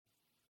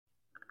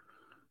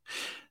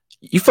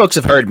You folks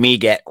have heard me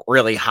get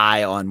really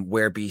high on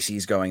where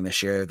BC's going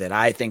this year, that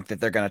I think that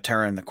they're going to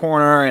turn the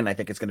corner and I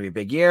think it's going to be a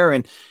big year.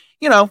 And,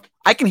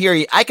 I can hear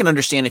you. I can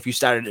understand if you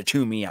started to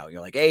tune me out. You're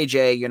like,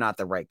 AJ, you're not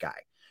the right guy.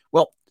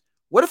 Well,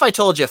 what if I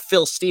told you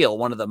Phil Steele,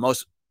 one of the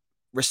most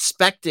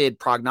respected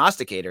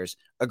prognosticators,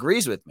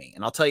 agrees with me?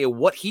 And I'll tell you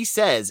what he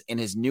says in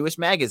his newest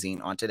magazine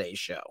on today's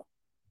show.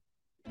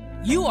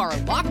 You are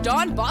Locked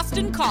On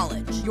Boston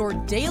College, your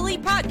daily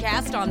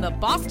podcast on the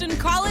Boston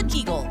College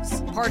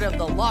Eagles, part of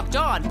the Locked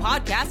On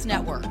Podcast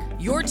Network,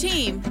 your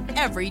team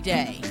every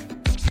day.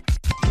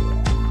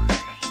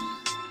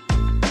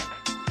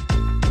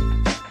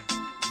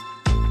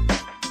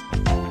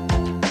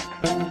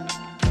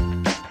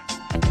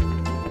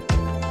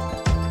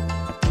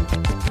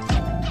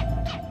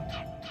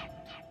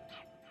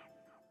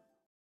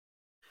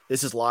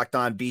 This is Locked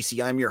On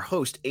BC. I'm your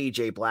host,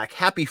 AJ Black.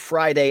 Happy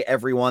Friday,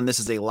 everyone. This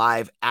is a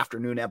live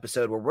afternoon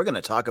episode where we're going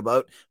to talk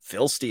about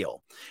Phil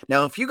Steele.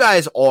 Now, if you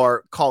guys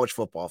are college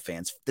football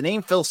fans, the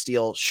name Phil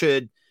Steele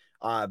should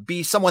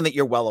be someone that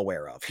you're well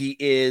aware of. He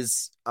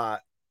is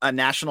a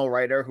national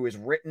writer who has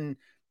written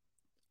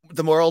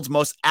the world's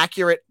most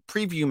accurate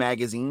preview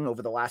magazine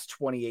over the last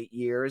 28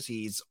 years.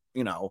 He's,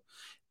 I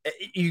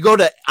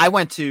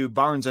went to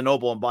Barnes &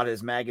 Noble and bought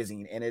his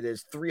magazine, and it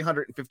is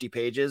 350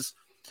 pages.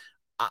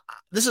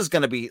 This is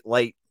going to be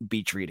light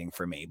beach reading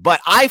for me,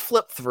 but I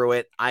flipped through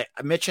it.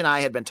 Mitch and I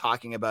had been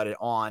talking about it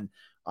on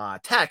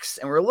text,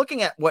 and we're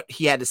looking at what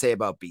he had to say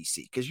about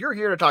BC, because you're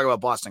here to talk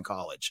about Boston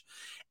College.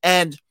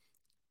 And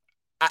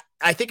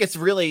I think it's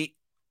really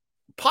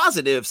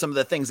positive, some of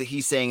the things that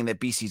he's saying that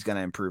BC is going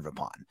to improve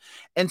upon.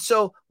 And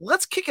so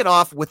let's kick it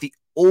off with the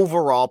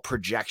overall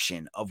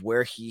projection of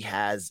where he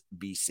has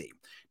BC.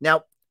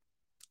 Now,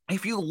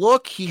 if you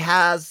look, he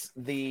has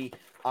the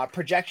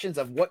projections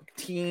of what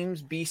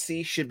teams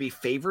BC should be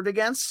favored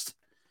against.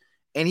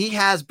 And he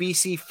has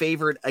BC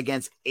favored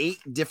against 8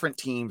 different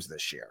teams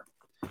this year.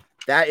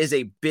 That is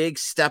a big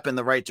step in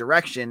the right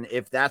direction.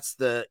 If that's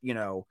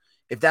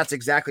if that's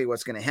exactly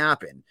what's going to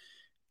happen.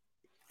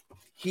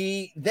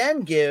 He then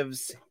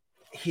gives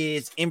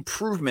his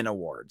improvement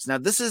awards. Now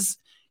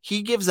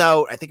he gives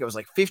out, I think it was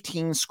like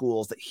 15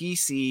 schools that he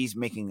sees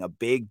making a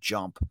big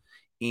jump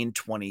in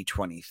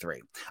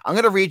 2023. I'm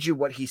going to read you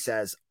what he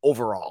says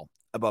overall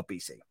about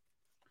BC.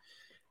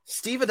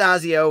 Steve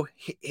Adazio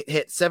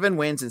hit 7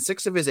 wins in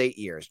 6 of his 8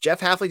 years. Jeff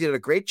Hafley did a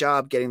great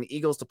job getting the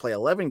Eagles to play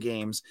 11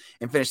 games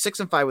and finish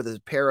 6-5 with a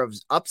pair of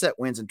upset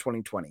wins in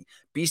 2020.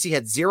 BC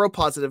had 0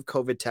 positive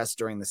COVID tests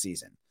during the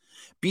season.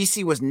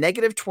 BC was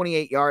negative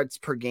 28 yards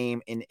per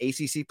game in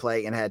ACC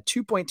play and had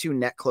 2.2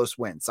 net close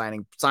wins,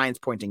 signs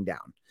pointing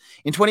down.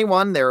 In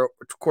 21, their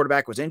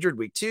quarterback was injured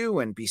week 2,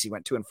 and BC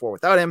went 2-4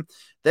 without him.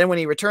 Then when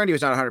he returned, he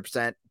was not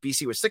 100%.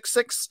 BC was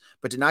 6-6,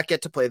 but did not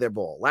get to play their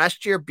bowl.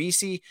 Last year,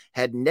 BC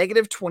had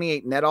negative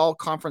 28 net all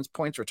conference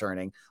points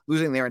returning,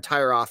 losing their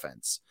entire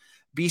offense.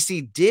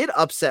 BC did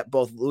upset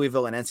both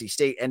Louisville and NC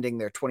State, ending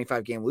their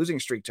 25-game losing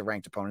streak to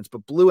ranked opponents,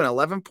 but blew an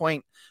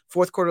 11-point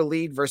fourth-quarter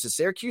lead versus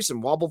Syracuse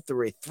and wobbled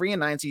through a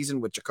 3-9 season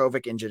with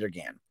Djokovic injured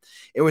again.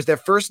 It was their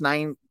first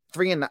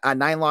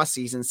 9-loss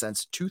season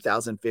since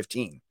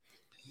 2015.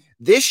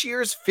 This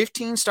year's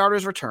 15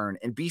 starters return,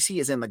 and BC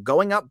is in the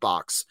going-up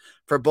box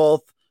for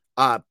both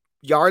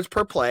yards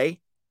per play,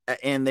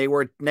 and they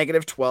were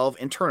negative 12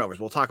 in turnovers.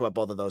 We'll talk about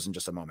both of those in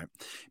just a moment.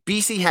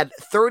 BC had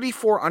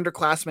 34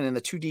 underclassmen in the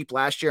 2 deep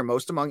last year,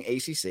 most among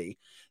ACC.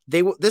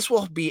 This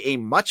will be a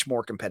much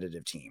more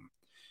competitive team,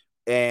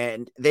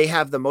 and they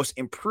have the most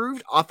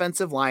improved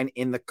offensive line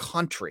in the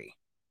country.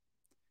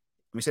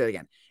 Let me say that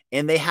again.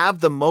 And they have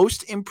the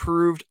most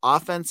improved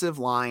offensive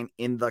line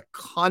in the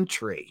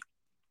country.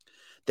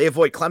 They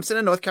avoid Clemson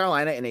and North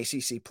Carolina in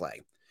ACC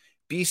play.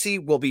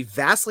 BC will be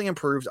vastly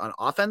improved on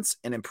offense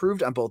and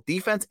improved on both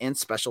defense and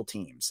special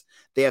teams.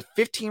 They have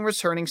 15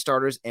 returning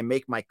starters and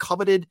make my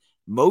coveted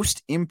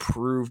most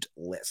improved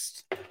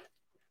list.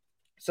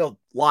 So,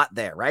 lot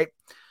there, right?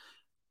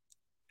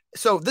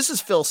 So, this is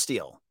Phil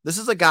Steele. This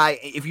is a guy,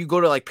 if you go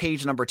to like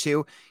page number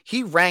 2,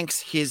 he ranks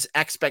his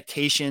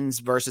expectations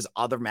versus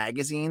other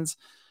magazines.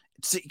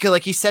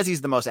 Like he says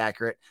he's the most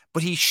accurate,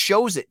 but he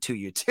shows it to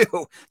you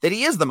too, that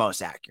he is the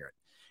most accurate.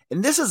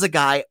 And this is a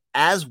guy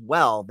as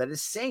well that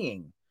is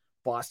saying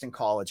Boston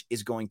College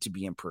is going to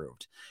be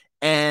improved.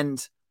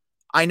 And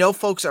I know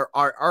folks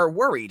are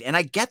worried, and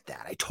I get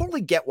that. I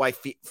totally get why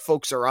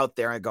folks are out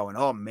there and going,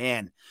 oh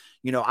man,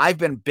 I've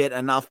been bit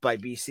enough by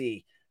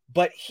BC.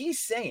 But he's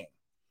saying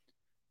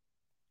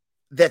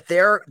that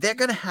they're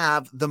going to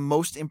have the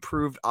most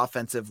improved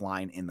offensive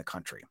line in the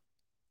country.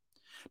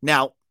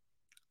 Now,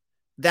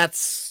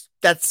 that's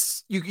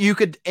you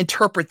could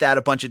interpret that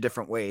a bunch of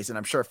different ways, and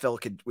I'm sure Phil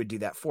would do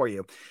that for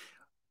you.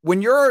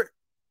 When you're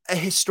a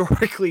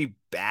historically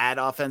bad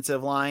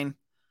offensive line,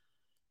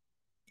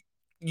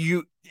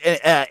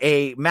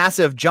 a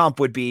massive jump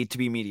would be to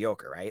be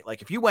mediocre, right?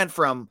 Like if you went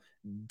from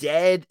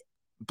dead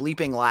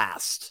bleeping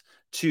last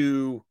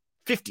to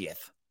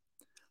 50th,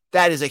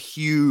 that is a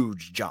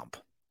huge jump.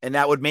 And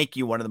that would make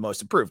you one of the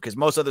most improved, because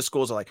most other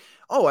schools are like,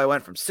 oh, I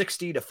went from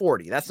 60 to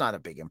 40. That's not a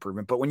big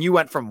improvement. But when you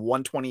went from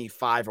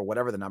 125 or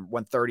whatever the number,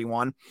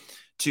 131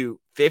 to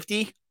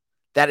 50,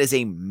 that is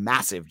a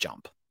massive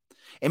jump.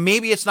 And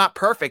maybe it's not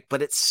perfect,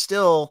 but it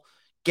still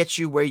gets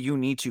you where you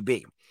need to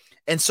be.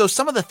 And so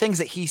some of the things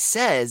that he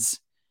says,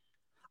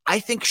 I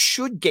think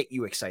should get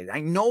you excited. I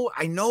know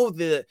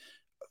the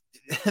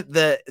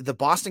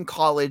Boston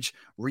College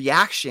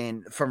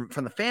reaction from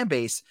the fan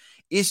base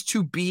is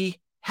to be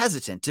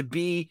hesitant, to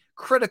be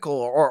critical,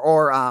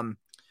 or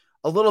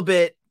a little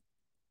bit,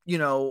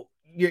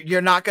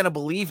 you're not going to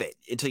believe it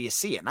until you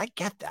see it. And I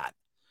get that.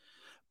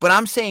 But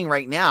I'm saying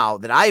right now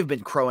that I've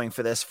been crowing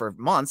for this for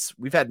months.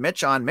 We've had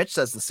Mitch on. Mitch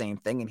says the same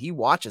thing, and he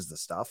watches the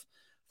stuff.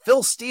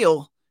 Phil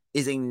Steele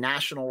is a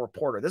national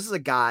reporter. This is a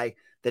guy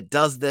that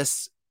does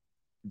this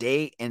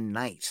day and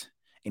night,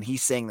 and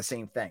he's saying the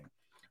same thing.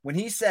 When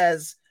he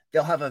says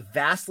they'll have a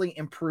vastly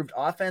improved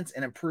offense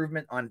and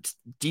improvement on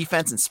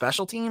defense and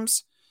special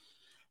teams,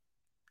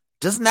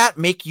 doesn't that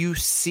make you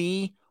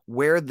see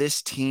where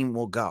this team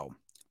will go?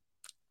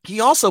 He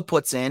also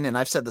puts in, and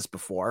I've said this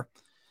before,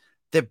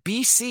 that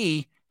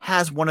BC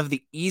has one of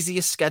the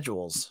easiest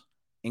schedules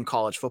in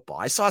college football.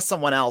 I saw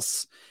someone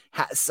else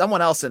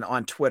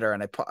on Twitter,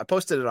 and I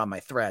posted it on my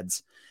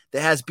threads,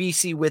 that has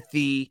BC with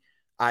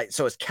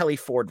so it's Kelly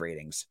Ford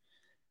ratings.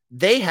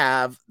 They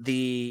have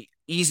the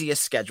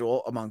easiest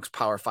schedule amongst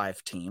Power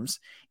 5 teams,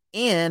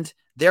 and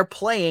they're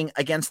playing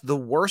against the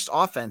worst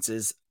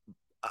offenses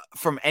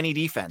from any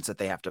defense that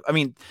they have to. Let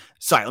me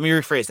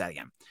rephrase that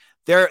again.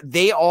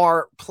 They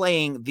are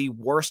playing the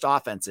worst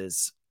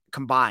offenses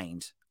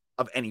combined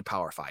of any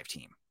Power 5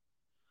 team.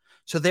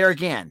 So there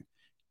again,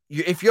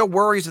 if your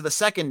worries are the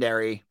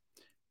secondary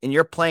and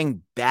you're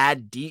playing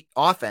bad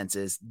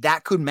offenses,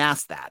 that could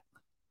mask that.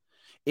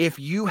 If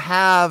you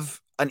have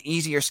an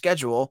easier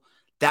schedule,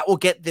 that will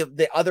get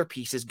the other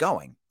pieces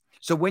going.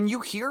 So when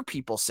you hear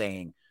people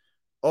saying,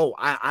 oh,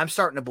 I'm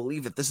starting to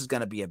believe that this is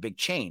going to be a big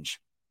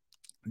change,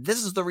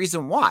 this is the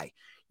reason why.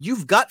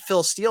 You've got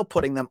Phil Steele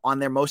putting them on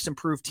their most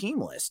improved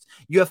team list.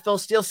 You have Phil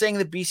Steele saying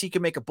that BC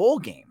can make a bowl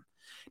game.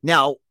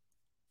 Now,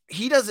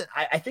 he doesn't.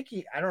 I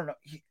don't know.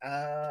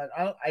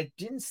 I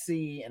didn't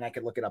see, and I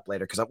could look it up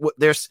later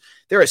because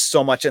there is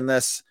so much in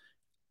this.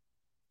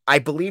 I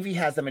believe he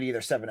has them at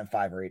either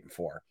 7-5 or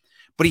 8-4,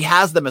 but he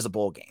has them as a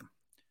bowl game.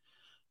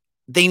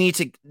 They need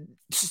to,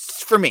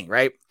 for me,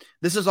 right?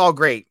 This is all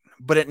great,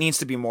 but it needs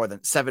to be more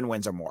than 7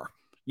 wins or more.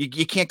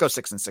 You can't go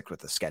 6-6 with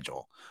the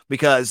schedule,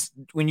 because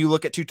when you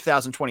look at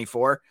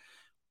 2024,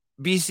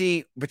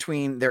 BC,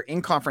 between their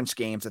in-conference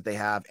games that they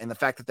have and the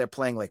fact that they're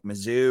playing like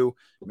Mizzou,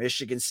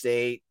 Michigan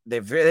State,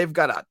 they've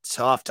got a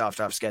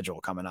tough schedule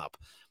coming up.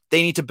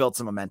 They need to build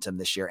some momentum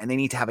this year, and they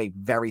need to have a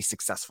very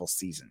successful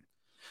season.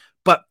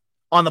 But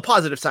on the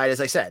positive side, as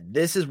I said,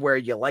 this is where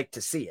you like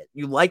to see it.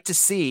 You like to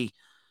see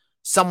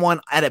someone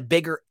at a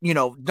bigger,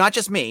 not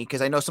just me,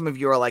 because I know some of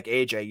you are like,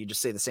 AJ, you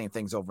just say the same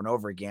things over and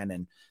over again,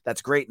 and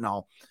that's great and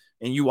all,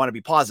 and you want to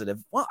be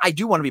positive. Well, I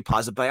do want to be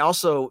positive, but I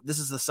also, this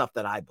is the stuff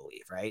that I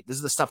believe, right? This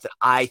is the stuff that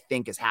I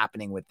think is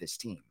happening with this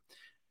team.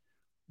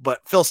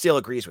 But Phil Steele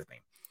agrees with me.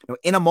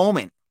 In a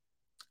moment,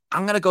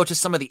 I'm going to go to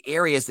some of the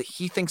areas that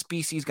he thinks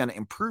BC is going to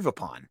improve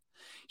upon.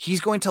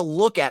 He's going to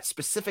look at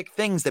specific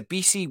things that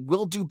BC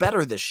will do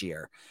better this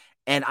year,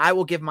 and I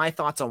will give my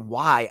thoughts on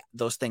why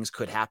those things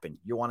could happen.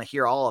 You want to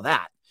hear all of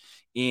that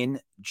in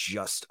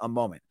just a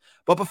moment.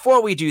 But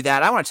before we do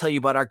that, I want to tell you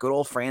about our good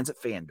old friends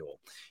at FanDuel.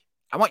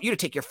 I want you to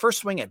take your first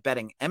swing at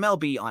betting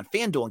MLB on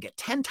FanDuel and get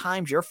 10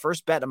 times your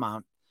first bet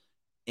amount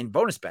in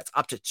bonus bets,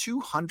 up to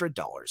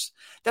 $200.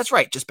 That's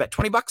right. Just bet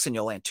 $20 and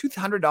you'll land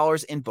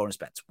 $200 in bonus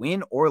bets,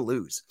 win or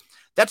lose.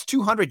 That's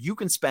 $200 you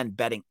can spend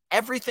betting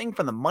everything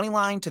from the money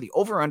line to the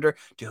over-under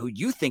to who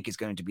you think is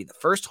going to be the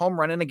first home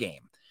run in a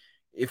game.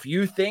 If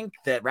you think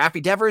that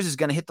Raffy Devers is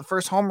going to hit the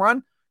first home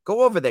run,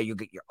 go over there. You'll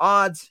get your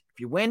odds. If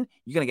you win,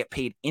 you're going to get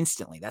paid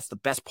instantly. That's the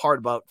best part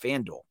about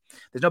FanDuel.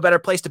 There's no better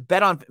place to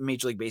bet on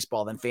Major League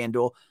Baseball than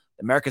FanDuel,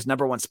 America's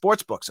 #1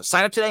 sports book. So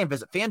sign up today and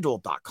visit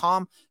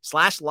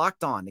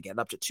FanDuel.com/lockedon to get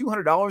up to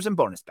 $200 in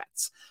bonus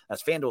bets.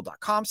 That's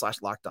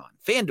FanDuel.com/lockedon.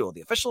 FanDuel,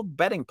 the official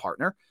betting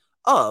partner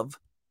of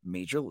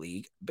Major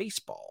League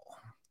Baseball.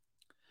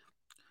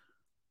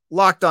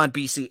 Locked On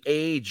BC,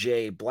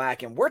 AJ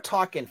Black, and we're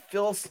talking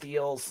Phil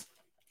Steele's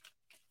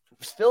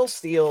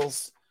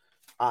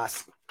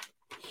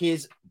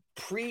his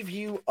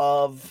preview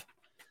of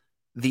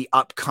the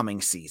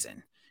upcoming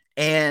season.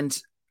 And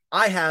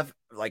I have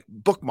like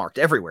bookmarked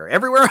everywhere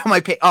on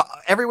my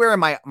everywhere in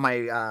my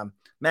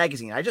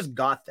magazine. I just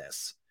got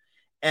this,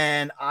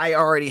 and I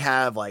already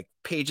have like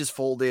pages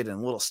folded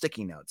and little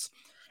sticky notes.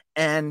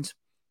 And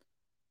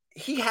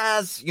he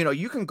has,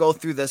 you can go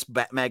through this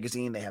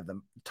magazine. They have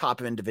the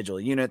top individual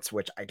units,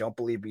 which I don't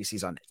believe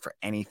BC's on for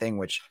anything,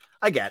 which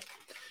I get.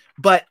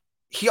 But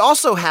he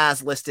also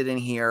has listed in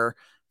here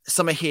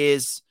some of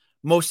his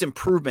most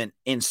improvement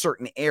in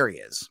certain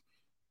areas.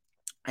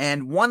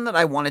 And one that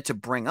I wanted to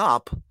bring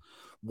up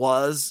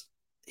was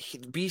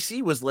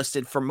BC was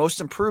listed for most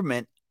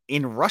improvement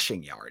in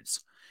rushing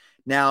yards.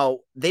 Now,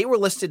 they were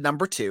listed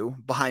number 2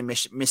 behind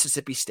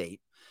Mississippi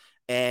State.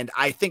 And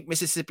I think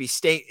Mississippi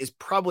State is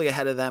probably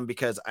ahead of them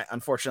because,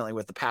 unfortunately,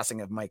 with the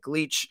passing of Mike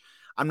Leach,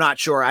 I'm not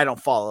sure. I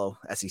don't follow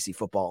SEC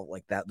football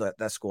like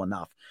that school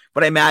enough.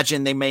 But I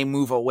imagine they may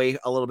move away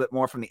a little bit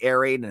more from the air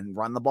raid and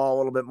run the ball a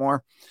little bit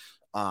more.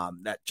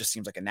 That just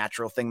seems like a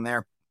natural thing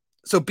there.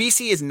 So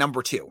BC is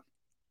number 2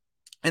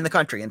 in the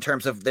country in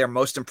terms of their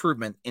most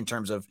improvement in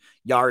terms of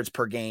yards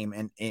per game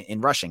and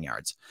in rushing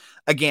yards.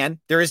 Again,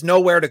 there is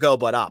nowhere to go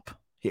but up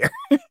here.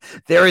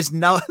 There's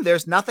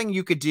nothing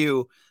you could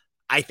do,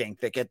 I think,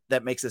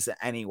 that makes this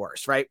any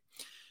worse, right?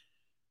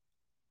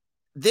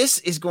 This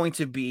is going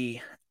to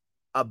be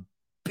a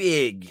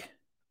big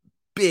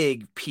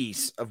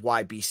piece of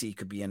why BC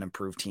could be an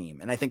improved team.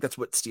 And I think that's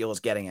what Steele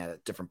is getting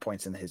at different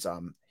points in his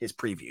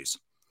previews.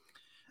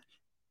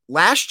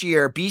 Last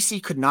year,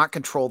 BC could not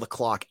control the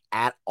clock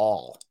at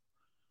all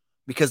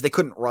because they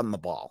couldn't run the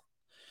ball.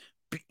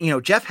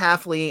 Jeff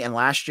Hafley, and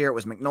last year it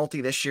was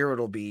McNulty. This year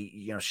it'll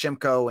be,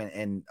 Shimko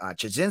and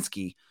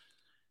Chudzinski.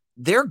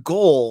 Their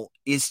goal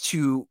is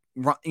to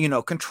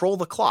control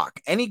the clock.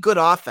 Any good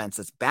offense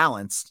that's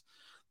balanced,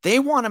 they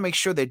want to make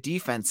sure their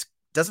defense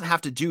doesn't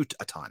have to do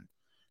a ton.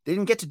 They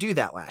didn't get to do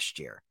that last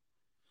year.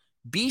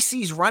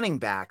 BC's running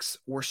backs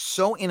were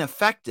so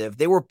ineffective,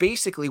 they were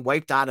basically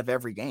wiped out of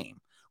every game.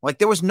 Like,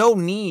 there was no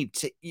need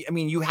to,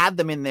 you had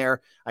them in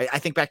there. I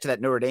think back to that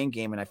Notre Dame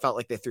game, and I felt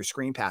like they threw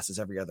screen passes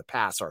every other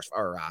pass or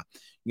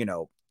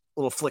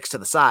little flicks to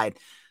the side.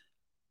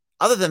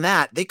 Other than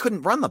that, they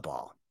couldn't run the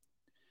ball.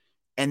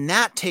 And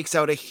that takes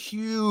out a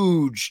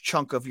huge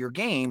chunk of your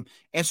game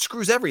and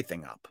screws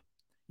everything up.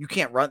 You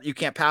can't run, you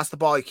can't pass the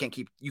ball. You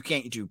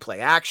can't do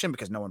play action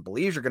because no one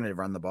believes you're going to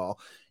run the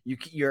ball.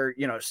 You're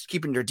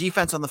keeping your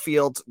defense on the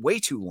field way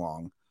too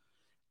long,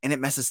 and it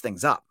messes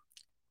things up.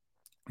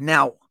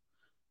 Now,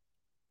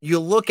 you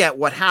look at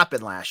what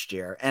happened last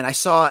year, and I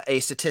saw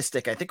a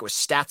statistic, I think it was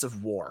Stats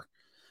of War,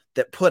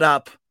 that put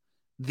up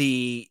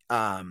it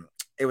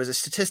was a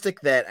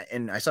statistic that,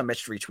 and I saw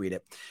Mitch retweet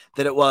it,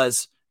 that it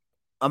was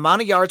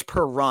amount of yards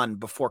per run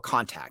before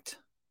contact.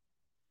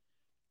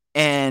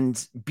 And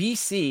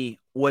BC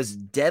was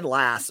dead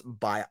last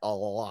by a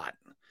lot.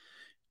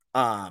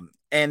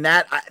 And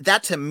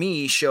that to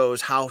me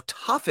shows how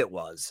tough it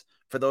was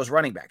for those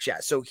running backs. Yeah.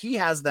 So he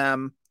has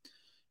them,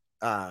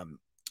 where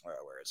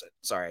is it?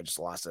 Sorry, I just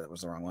lost it. It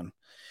was the wrong one.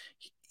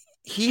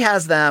 He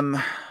has them.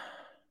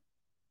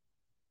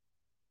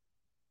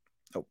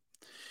 Oh,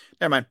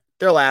 never mind.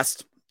 They're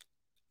last.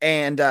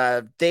 And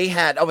they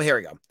had, here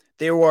we go.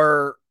 They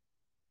were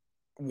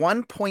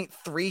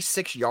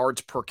 1.36 yards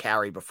per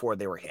carry before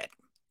they were hit.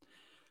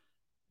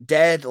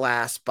 Dead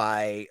last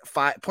by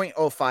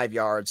 5.05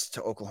 yards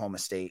to Oklahoma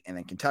State, and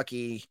then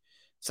Kentucky,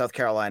 South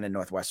Carolina, and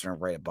Northwestern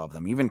right above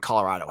them. Even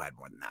Colorado had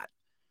more than that.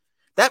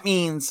 That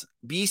means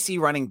BC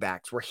running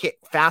backs were hit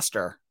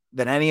faster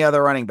than any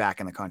other running back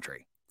in the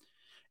country.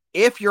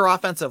 If your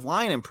offensive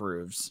line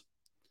improves,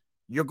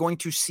 you're going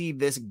to see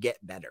this get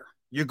better.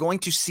 You're going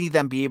to see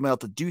them be able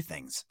to do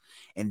things.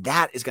 And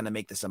that is going to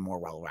make this a more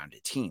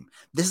well-rounded team.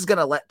 This is going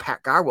to let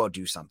Pat Garwo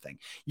do something.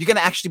 You're going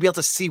to actually be able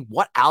to see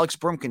what Alex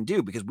Broom can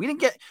do, because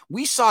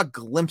we saw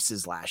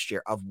glimpses last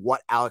year of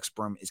what Alex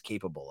Broom is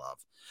capable of.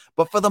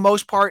 But for the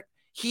most part,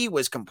 he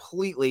was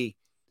completely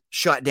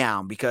shut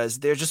down because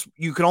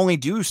you can only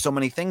do so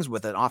many things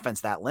with an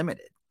offense that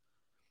limited.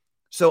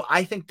 So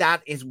I think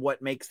that is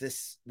what makes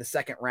this the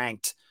second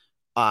ranked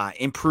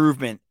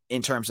improvement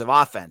in terms of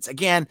offense.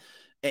 Again,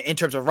 in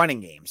terms of running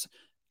games.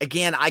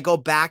 Again, I go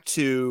back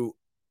to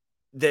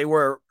they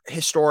were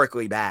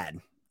historically bad.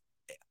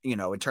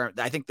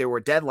 I think they were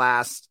dead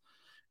last.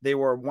 They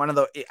were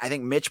I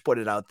think Mitch put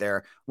it out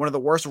there, one of the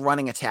worst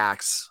running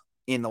attacks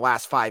in the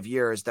last 5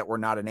 years that were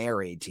not an air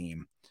raid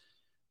team.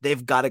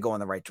 They've got to go in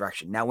the right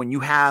direction. Now, when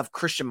you have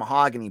Christian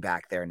Mahogany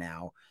back there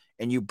now,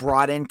 and you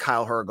brought in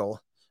Kyle Hergel,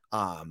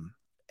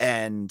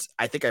 and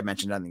I think I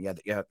mentioned on the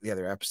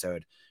other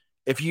episode,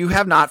 if you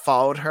have not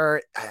followed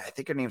her, I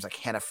think her name's like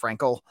Hannah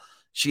Frankel.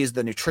 She is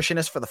the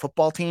nutritionist for the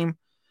football team.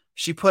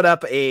 She put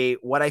up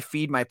what I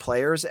feed my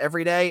players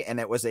every day, and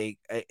it was a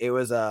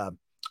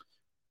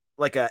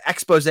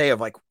expose of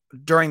like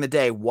during the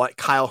day what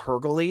Kyle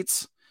Hergel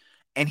eats,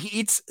 and he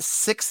eats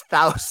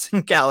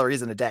 6,000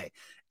 calories in a day.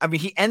 I mean,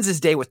 he ends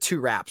his day with 2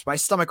 wraps. My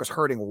stomach was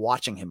hurting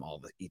watching him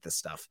eat this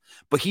stuff,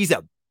 but he's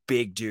a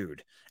big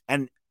dude.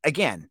 And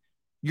again,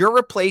 you're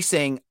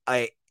replacing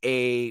a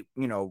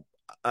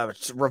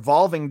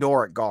revolving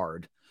door at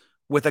guard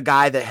with a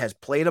guy that has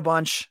played a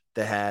bunch,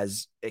 that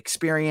has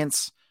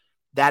experience.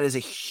 That is a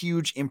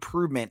huge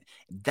improvement.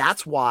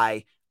 That's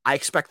why I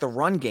expect the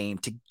run game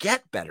to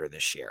get better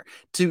this year,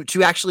 to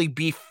actually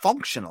be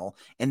functional,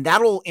 and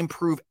that'll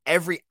improve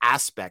every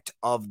aspect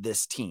of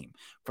this team,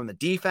 from the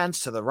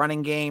defense to the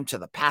running game to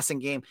the passing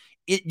game.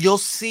 You'll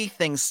see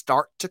things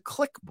start to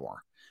click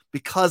more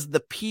because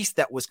the piece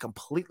that was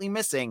completely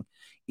missing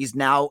is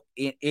now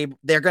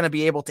they're going to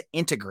be able to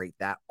integrate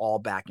that all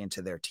back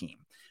into their team.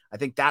 I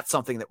think that's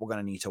something that we're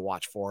going to need to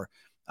watch for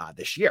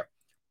this year.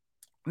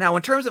 Now,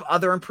 in terms of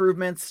other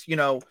improvements,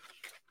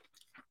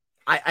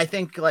 I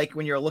think like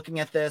when you're looking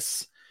at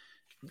this,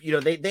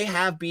 they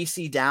have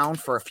BC down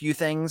for a few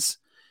things.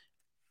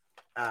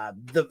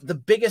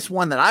 The biggest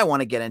one that I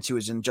want to get into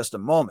is in just a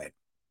moment,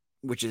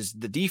 which is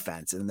the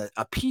defense, and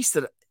a piece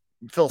that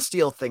Phil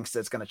Steele thinks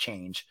that's going to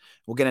change.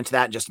 We'll get into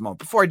that in just a moment.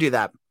 Before I do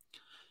that, I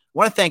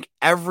want to thank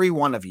every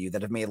one of you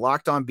that have made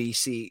Locked On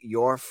BC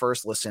your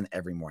first listen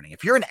every morning.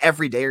 If you're an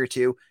everyday or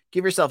two,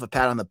 give yourself a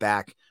pat on the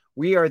back.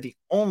 We are the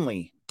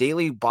only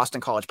daily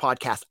Boston College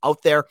podcast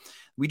out there.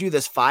 We do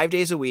this 5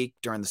 days a week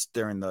during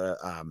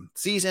the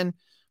season,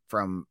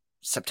 from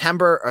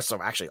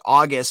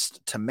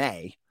August to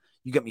May.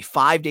 You get me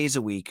 5 days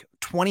a week,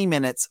 20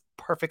 minutes,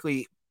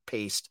 perfectly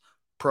paced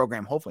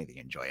program. Hopefully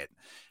you enjoy it.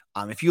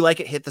 If you like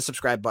it, hit the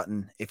subscribe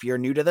button. If you're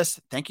new to this,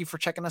 thank you for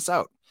checking us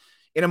out.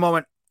 In a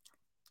moment,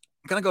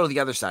 I'm going to go to the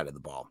other side of the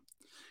ball.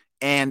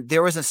 And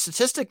there was a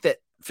statistic that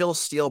Phil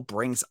Steele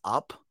brings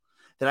up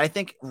that I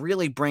think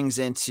really brings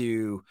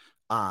into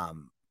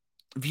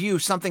view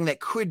something that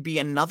could be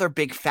another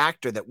big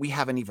factor that we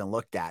haven't even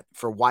looked at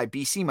for why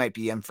BC might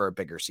be in for a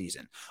bigger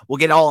season. We'll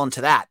get all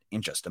into that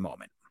in just a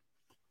moment.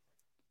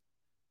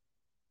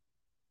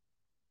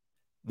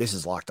 This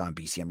is Locked On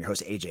BC. I'm your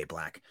host, AJ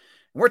Black.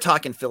 And we're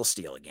talking Phil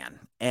Steele again.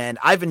 And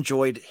I've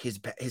enjoyed his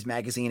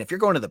magazine. If you're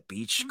going to the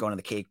beach, going to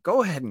the Cape,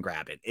 go ahead and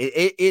grab it.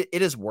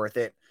 It is worth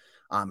it.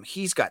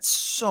 He's got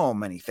so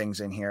many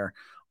things in here.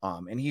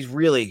 And he's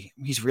really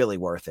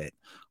worth it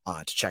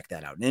to check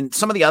that out. And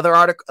some of the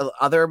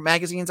other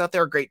magazines out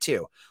there are great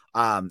too.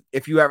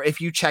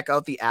 If you check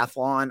out the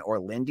Athlon or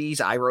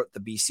Lindy's, I wrote the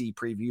BC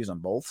previews on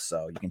both,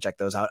 so you can check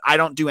those out. I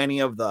don't do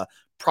any of the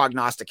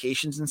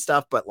prognostications and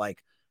stuff, but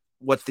like,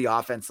 what's the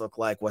offense look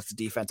like? What's the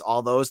defense?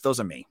 All those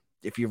are me.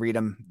 If you read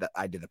them,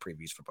 I did the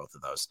previews for both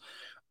of those.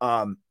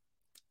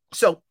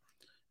 So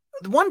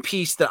the one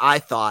piece that I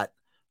thought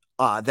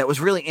that was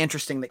really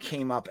interesting that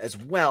came up as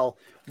well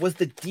was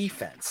the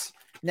defense.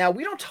 Now,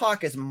 we don't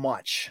talk as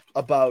much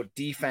about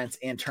defense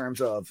in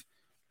terms of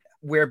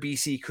where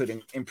BC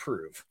could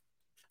improve.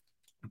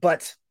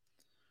 But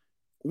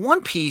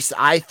one piece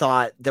I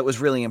thought that was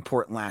really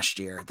important last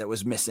year that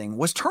was missing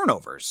was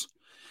turnovers.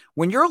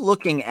 When you're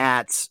looking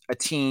at a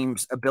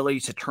team's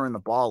ability to turn the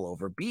ball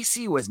over,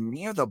 BC was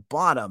near the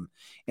bottom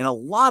in a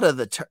lot of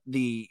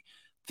the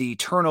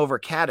turnover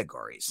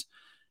categories.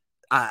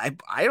 I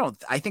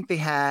think they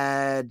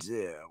had,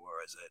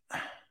 where is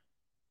it?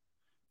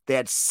 They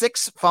had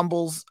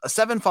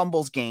 7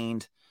 fumbles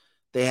gained.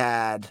 They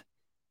had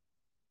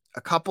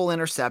a couple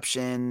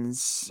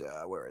interceptions.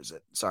 Where is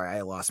it? Sorry,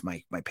 I lost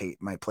my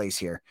place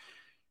here.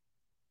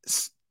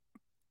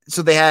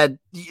 So they had,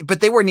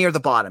 but they were near the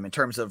bottom in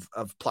terms of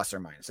plus or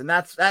minus. And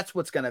that's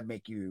what's going to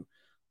make you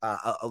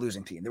a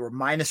losing team. They were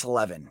minus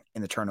 11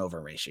 in the turnover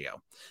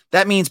ratio.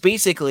 That means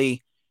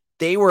basically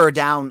they were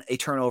down a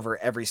turnover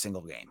every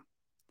single game.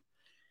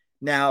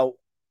 Now,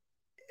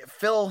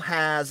 Phil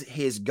has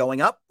his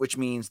going up, which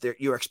means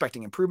that you're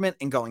expecting improvement,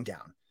 and going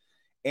down.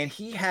 And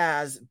he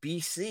has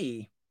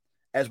BC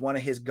as one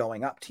of his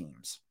going up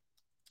teams.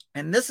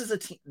 And this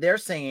is they're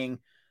saying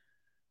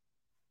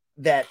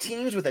that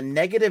teams with a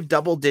negative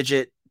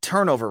double-digit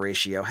turnover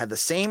ratio had the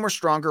same or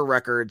stronger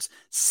records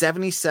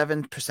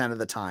 77% of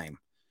the time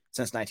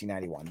since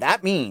 1991.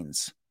 That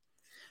means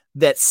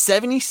that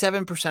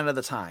 77% of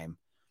the time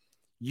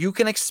you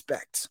can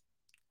expect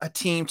a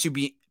team to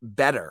be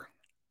better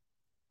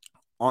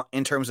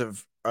in terms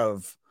of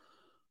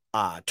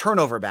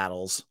turnover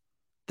battles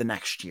the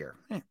next year.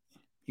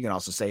 You can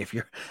also say, I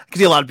can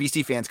see a lot of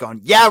BC fans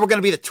going, yeah, we're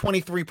going to be the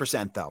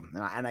 23% though.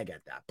 And I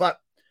get that, but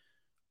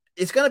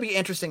it's going to be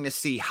interesting to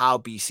see how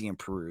BC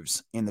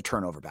improves in the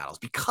turnover battles,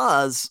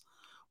 because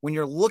when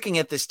you're looking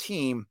at this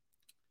team,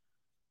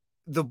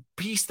 the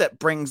piece that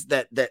brings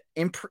that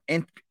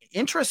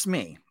interests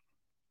me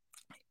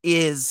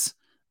is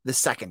the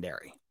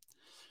secondary.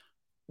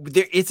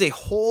 It's a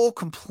whole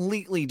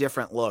completely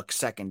different look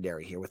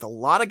secondary here, with a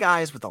lot of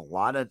guys with a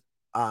lot of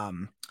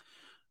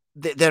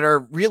that are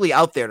really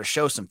out there to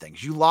show some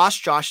things. You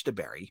lost Josh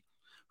DeBerry,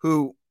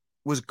 who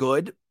was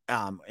good,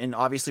 and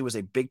obviously was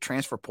a big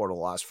transfer portal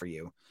loss for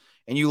you.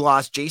 And you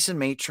lost Jason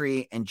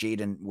Maitre and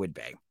Jaden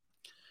Woodbay.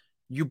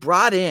 You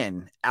brought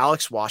in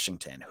Alex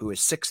Washington, who is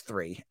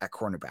 6'3" at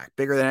cornerback,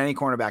 bigger than any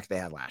cornerback they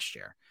had last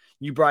year.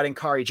 You brought in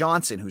Kari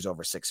Johnson, who's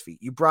over 6 feet.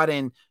 You brought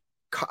in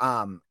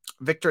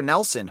Victor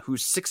Nelson,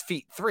 who's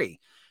 6'3".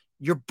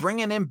 You're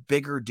bringing in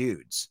bigger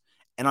dudes.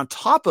 And on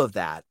top of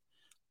that,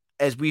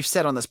 as we've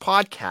said on this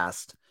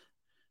podcast,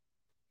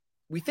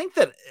 we think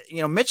that,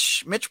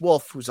 Mitch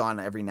Wolf, who's on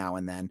every now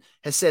and then,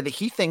 has said that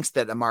he thinks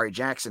that Amari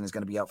Jackson is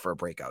going to be out for a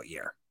breakout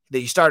year. That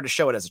he started to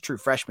show it as a true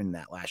freshman in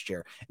that last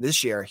year.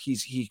 This year,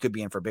 he could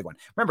be in for a big one.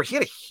 Remember, he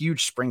had a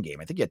huge spring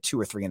game. I think he had 2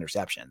 or 3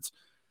 interceptions.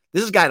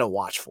 This is a guy to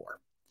watch for.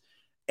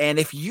 And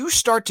if you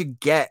start to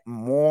get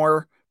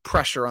more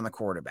pressure on the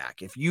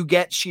quarterback, if you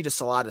get Sheeta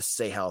Salata to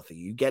stay healthy,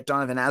 you get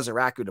Donovan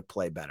Azaraku to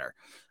play better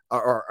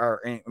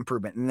or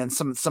improvement, and then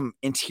some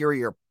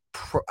interior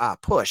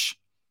push,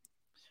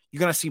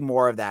 you're going to see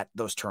more of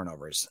those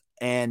turnovers.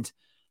 And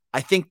I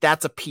think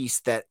that's a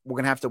piece that we're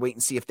going to have to wait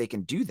and see if they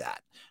can do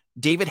that.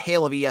 David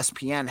Hale of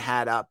ESPN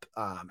had up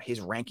his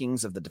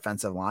rankings of the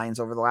defensive lines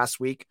over the last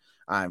week.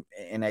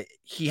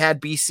 He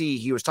had BC.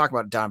 He was talking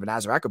about Donovan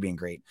Azarako being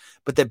great,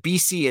 but the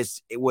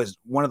it was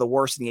one of the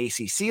worst in the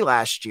ACC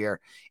last year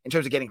in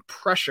terms of getting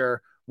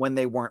pressure when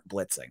they weren't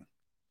blitzing.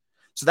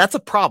 So that's a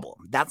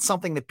problem. That's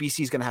something that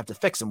BC is going to have to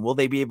fix. And will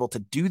they be able to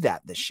do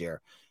that this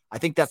year? I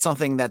think that's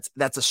something that's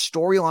a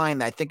storyline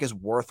that I think is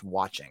worth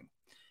watching.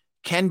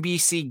 Can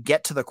BC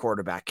get to the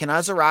quarterback? Can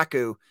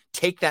Azaraku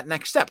take that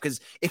next step? Because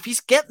if he's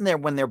getting there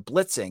when they're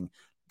blitzing,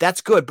 that's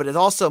good. But it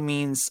also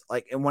means,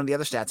 like, and one of the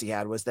other stats he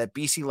had was that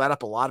BC let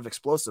up a lot of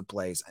explosive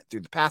plays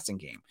through the passing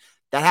game.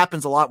 That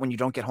happens a lot when you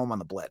don't get home on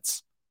the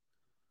blitz.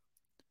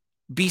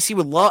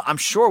 BC I'm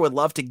sure would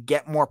love to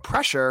get more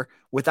pressure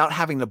without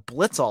having to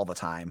blitz all the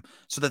time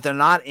so that they're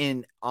not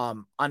in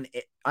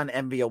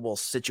unenviable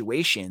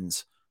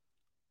situations,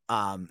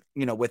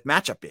 with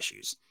matchup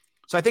issues.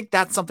 So I think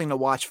that's something to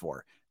watch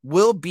for.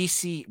 Will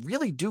BC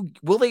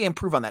will they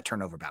improve on that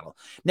turnover battle?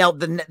 Now,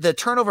 the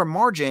turnover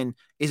margin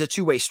is a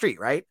two-way street,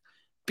 right?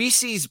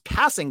 BC's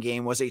passing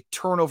game was a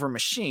turnover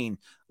machine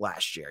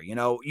last year.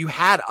 You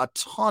had a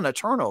ton of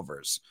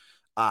turnovers,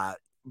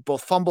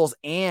 both fumbles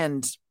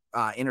and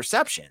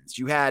interceptions.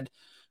 You had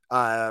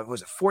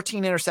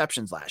 14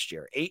 interceptions last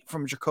year, 8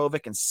 from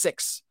Djokovic and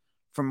 6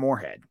 from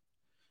Moorhead.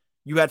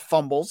 You had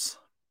fumbles.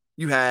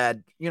 You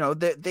had,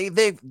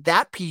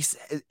 that piece,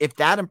 if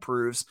that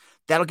improves,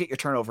 that'll get your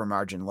turnover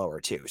margin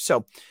lower too.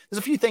 So there's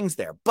a few things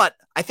there, but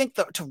I think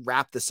to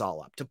wrap this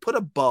all up, to put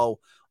a bow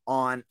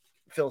on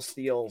Phil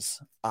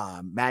Steele's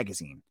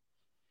magazine,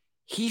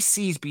 he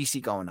sees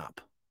BC going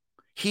up.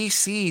 He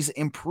sees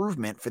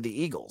improvement for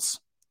the Eagles.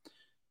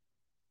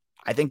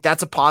 I think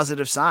that's a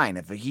positive sign.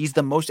 If he's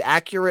the most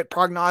accurate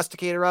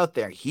prognosticator out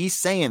there, he's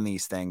saying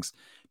these things.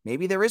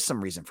 Maybe there is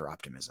some reason for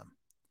optimism.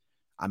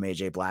 I'm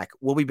AJ Black.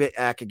 We'll be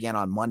back again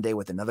on Monday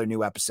with another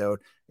new episode.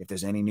 If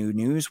there's any new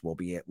news, we'll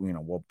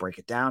break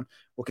it down.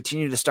 We'll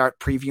continue to start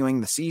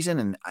previewing the season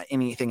and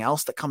anything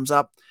else that comes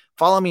up.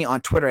 Follow me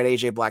on Twitter at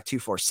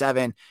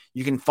AJBlack247.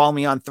 You can follow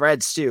me on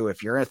Threads too.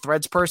 If you're a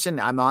Threads person,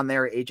 I'm on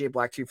there,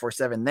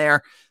 AJBlack247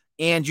 there.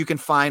 And you can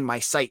find my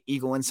site,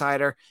 Eagle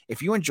Insider.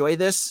 If you enjoy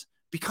this,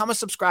 become a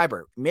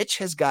subscriber.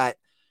 Mitch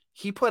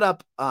he put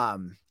up a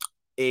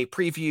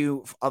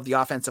preview of the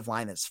offensive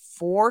line that's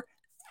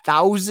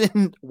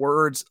 4,000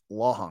 words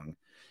long.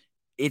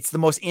 It's the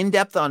most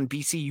in-depth on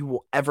BC you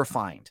will ever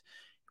find.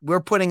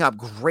 We're putting up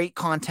great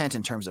content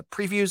in terms of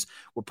previews.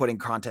 We're putting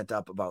content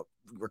up about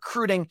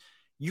recruiting.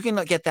 You can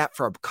get that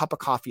for a cup of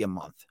coffee a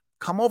month.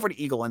 Come over to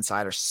Eagle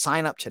Insider.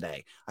 Sign up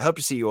today. I hope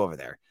to see you over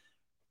there.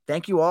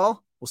 Thank you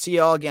all. We'll see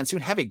you all again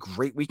soon. Have a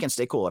great weekend.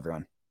 Stay cool,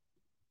 everyone.